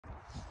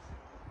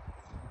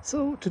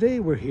So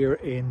today we're here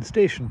in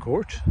Station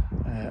Court,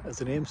 as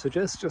the name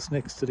suggests, just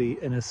next to the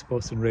Ennis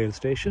bus and rail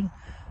station,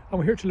 and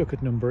we're here to look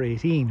at number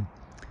 18,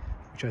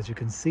 which, as you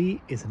can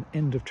see, is an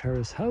end of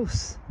terrace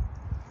house,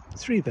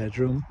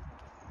 3-bedroom,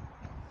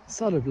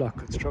 solid block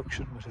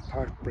construction with a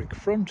part brick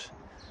front,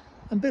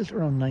 and built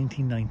around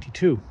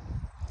 1992.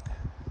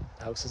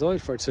 The house is oil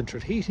fired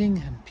central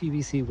heating and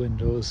PVC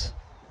windows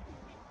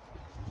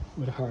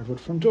with a hardwood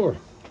front door.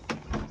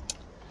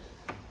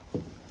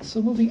 So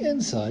moving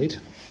inside,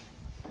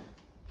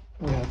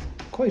 we have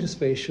quite a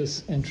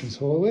spacious entrance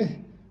hallway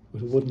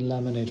with a wooden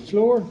laminate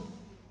floor.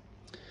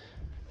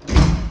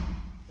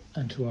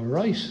 And to our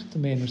right, the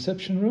main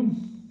reception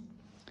room.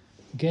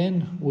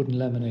 Again, wooden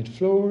laminate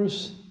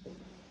floors,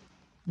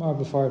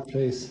 marble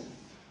fireplace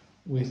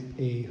with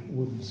a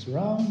wooden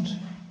surround.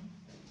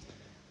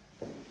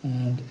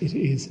 And it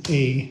is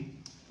a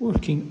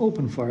working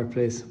open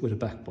fireplace with a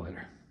back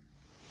boiler.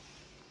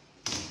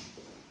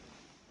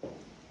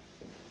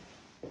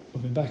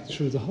 Moving back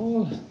through the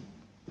hall,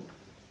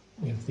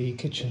 we have the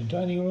kitchen and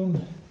dining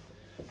room,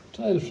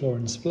 tile floor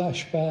and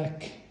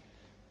splashback,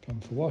 plumb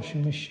for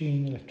washing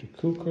machine, electric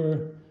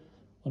cooker,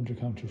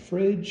 under-counter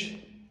fridge,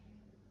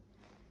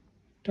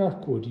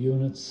 dark wood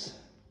units,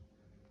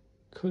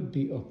 could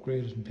be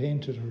upgraded and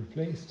painted or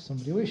replaced if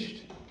somebody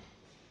wished.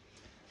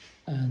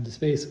 And the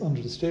space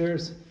under the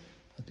stairs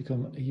has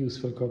become a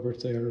useful cupboard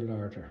there or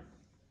larder.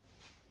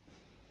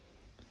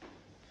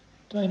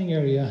 Dining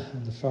area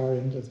on the far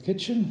end of the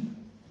kitchen,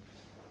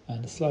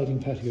 and a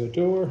sliding patio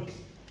door,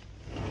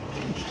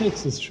 which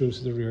takes us through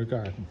to the rear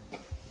garden.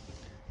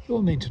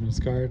 Low maintenance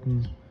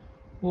garden,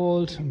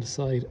 walled on the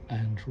side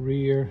and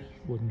rear,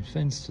 wooden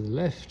fence to the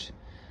left,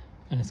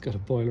 and it's got a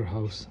boiler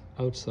house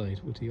outside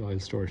with the oil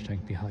storage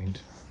tank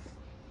behind.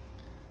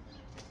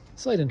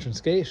 Side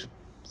entrance gate,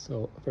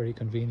 so very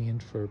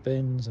convenient for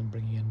bins and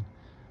bringing in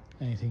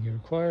anything you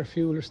require,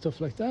 fuel or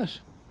stuff like that.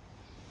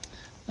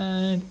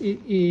 And it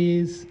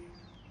is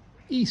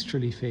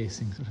easterly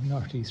facing, sort of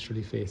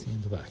northeasterly facing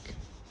in the back.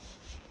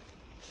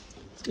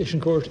 Station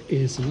Court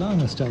is a long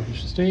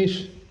established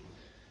estate,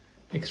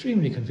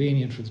 extremely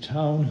convenient for the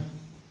town,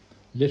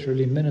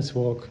 literally minutes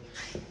walk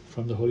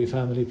from the Holy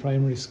Family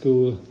Primary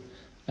School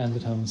and the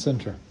town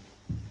centre.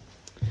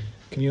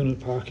 Communal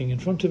parking in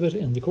front of it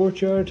in the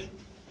courtyard,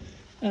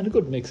 and a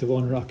good mix of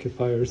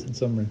owner-occupiers and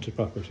some rented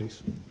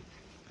properties.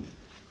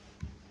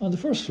 On the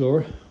first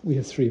floor we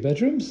have 3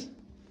 bedrooms.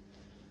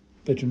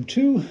 Bedroom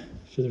 2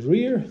 to the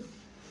rear,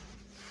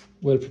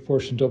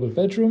 well-proportioned double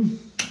bedroom,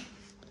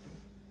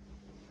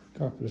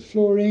 carpeted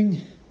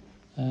flooring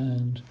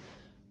and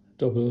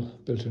double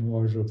built-in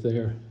wardrobe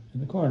there in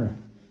the corner.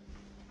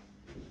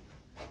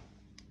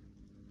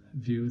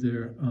 View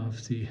there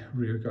of the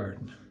rear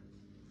garden.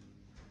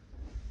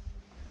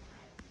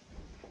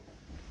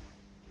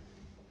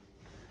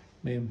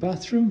 Main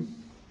bathroom,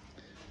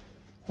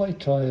 white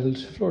tiled,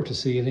 floor to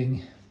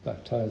ceiling,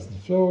 black tiles on the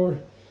floor,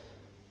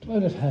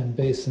 toilet, hand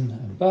basin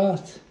and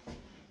bath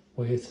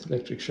with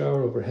electric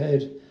shower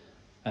overhead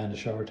and a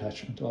shower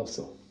attachment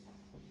also.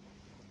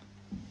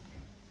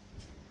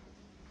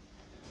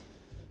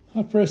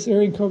 Hot press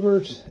airing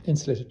cupboard,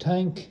 insulated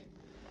tank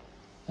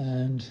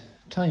and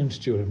timed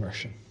dual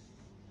immersion.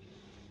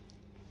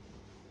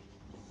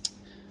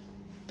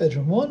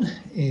 Bedroom 1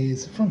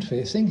 is front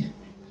facing,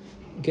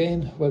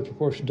 again well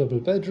proportioned double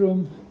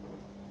bedroom,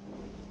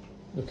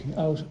 looking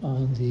out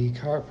on the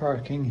car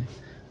parking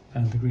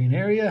and the green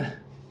area,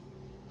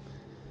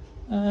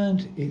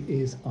 and it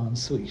is en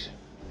suite.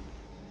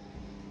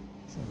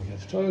 So we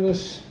have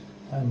toilet,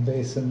 hand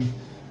basin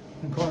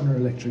and corner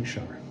electric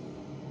shower.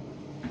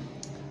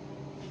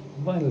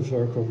 Vinyl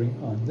floor covering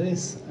on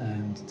this,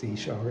 and the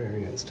shower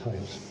area is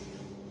tiled.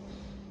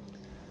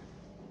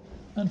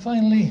 And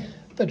finally,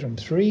 bedroom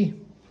 3.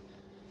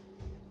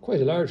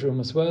 Quite a large room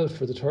as well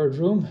for the third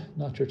room,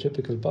 not your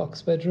typical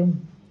box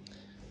bedroom.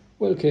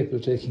 Well capable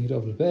of taking a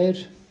double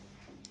bed,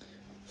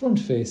 front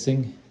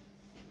facing,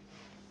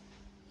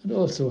 and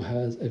also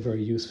has a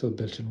very useful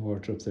built-in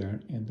wardrobe there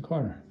in the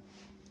corner.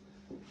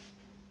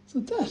 So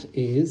that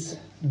is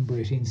number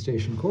 18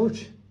 Station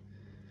Court.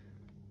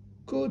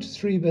 Good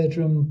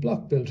 3-bedroom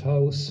block built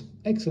house,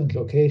 excellent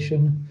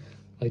location,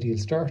 ideal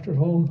starter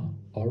home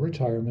or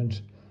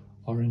retirement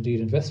or indeed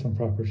investment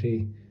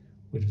property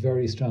with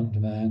very strong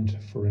demand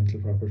for rental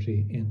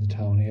property in the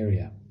town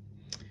area.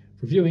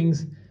 For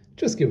viewings,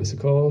 just give us a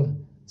call,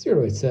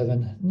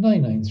 087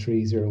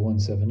 993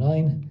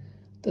 0179.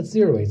 That's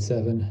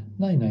 087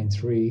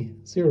 993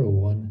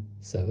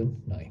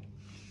 0179.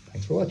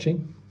 Thanks for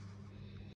watching.